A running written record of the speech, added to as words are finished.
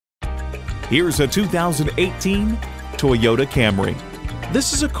Here's a 2018 Toyota Camry.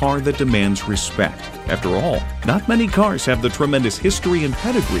 This is a car that demands respect. After all, not many cars have the tremendous history and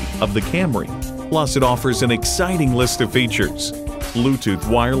pedigree of the Camry. Plus, it offers an exciting list of features: Bluetooth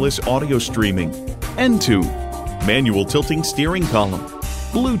wireless audio streaming, N2, manual tilting steering column,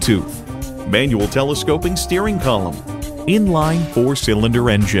 Bluetooth, manual telescoping steering column, inline 4-cylinder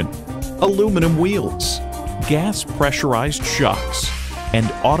engine, aluminum wheels, gas pressurized shocks, and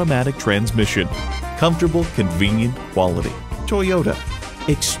automatic transmission. Comfortable, convenient quality. Toyota.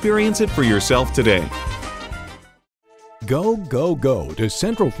 Experience it for yourself today. Go, go, go to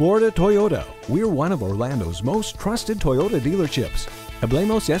Central Florida Toyota. We're one of Orlando's most trusted Toyota dealerships.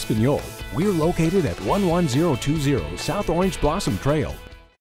 Hablemos Espanol. We're located at 11020 South Orange Blossom Trail.